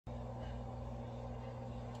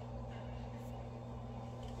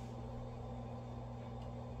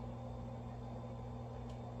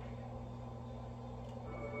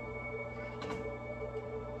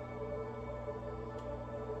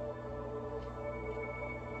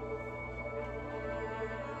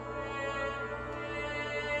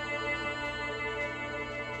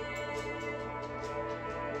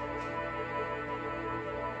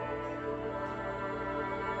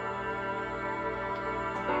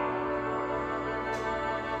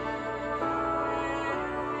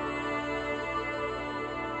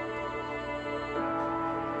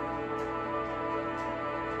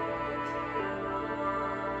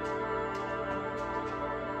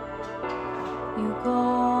You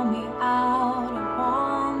call me out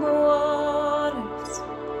upon the waters,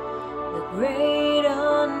 the great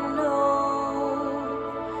unknown,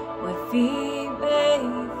 where feet may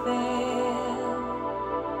fail.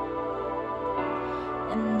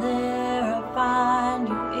 And there I find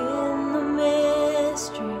you in the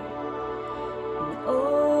mystery, in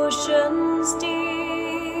oceans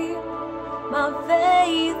deep, my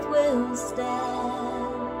faith will stand.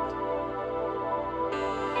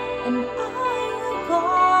 And I will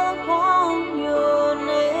call upon your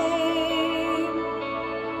name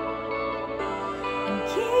and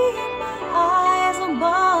keep my eyes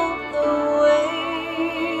above the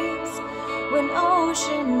waves. When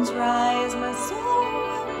oceans rise, my soul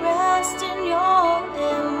will rest in your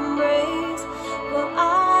embrace. For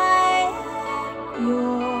I am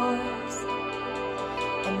yours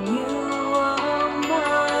and you are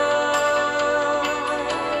mine.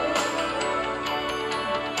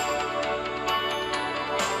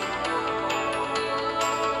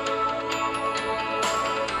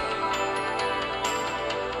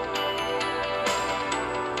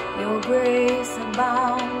 Your grace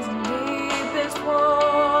abounds in deepest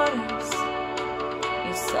waters.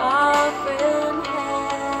 Your sovereign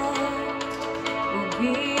hand will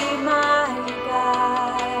be my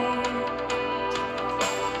guide.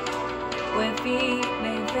 Where feet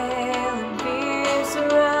may fail and fear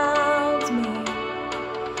surrounds me,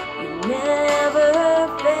 you never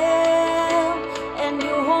fail and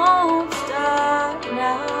you won't stop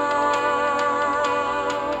now.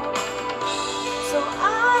 So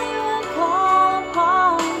I will call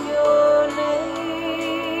upon your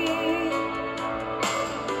name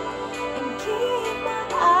and keep my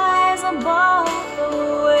eyes above the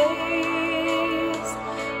waves.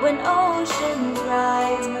 When oceans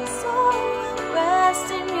rise, my soul will rest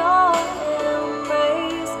in your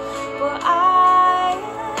embrace. For I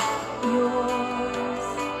am yours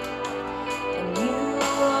and you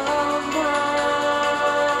are mine.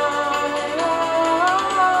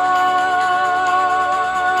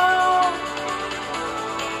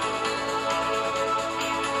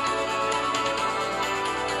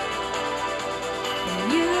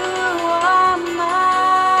 You are mine.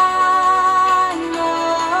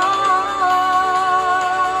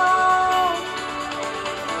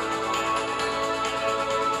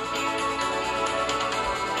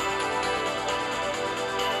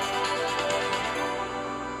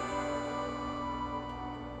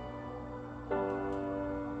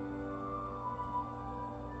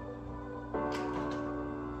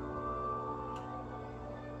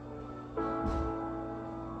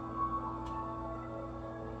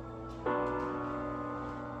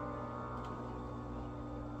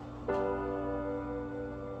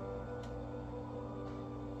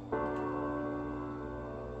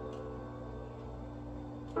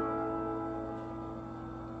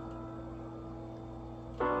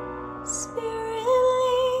 Spirit,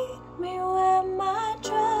 lead me where my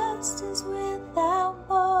trust is without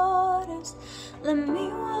borders. Let me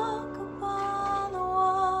walk upon the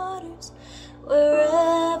waters,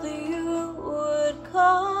 wherever you would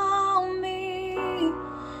call me.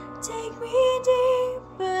 Take me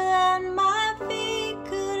deeper than my feet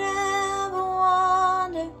could ever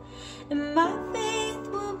wander, and my faith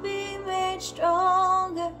will be made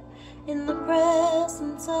stronger in the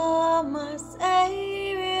presence of my Savior.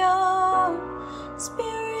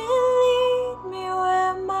 Spirit, lead me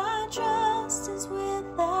where my trust is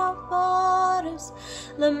without borders.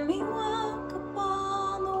 Let me walk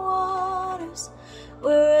upon the waters,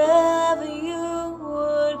 wherever you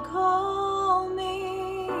would call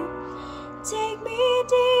me. Take me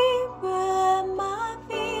deeper than my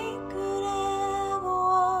feet could ever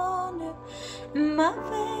wander, and my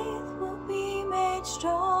faith will be made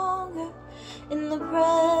stronger in the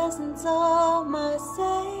presence of my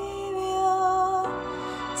Savior.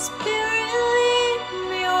 Spirit, lead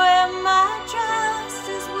me where my trust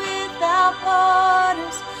is without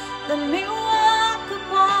borders. Let me walk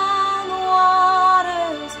upon the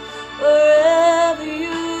waters, wherever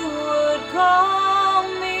you would call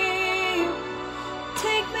me.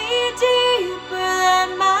 Take me deeper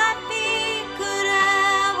than my feet could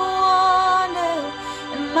ever wander,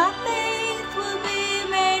 and my faith will be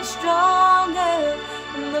made stronger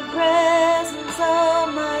in the presence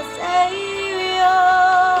of my Savior.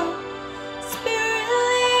 Spirit,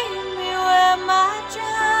 lead me where my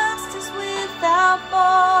trust is without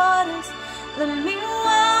borders. Let me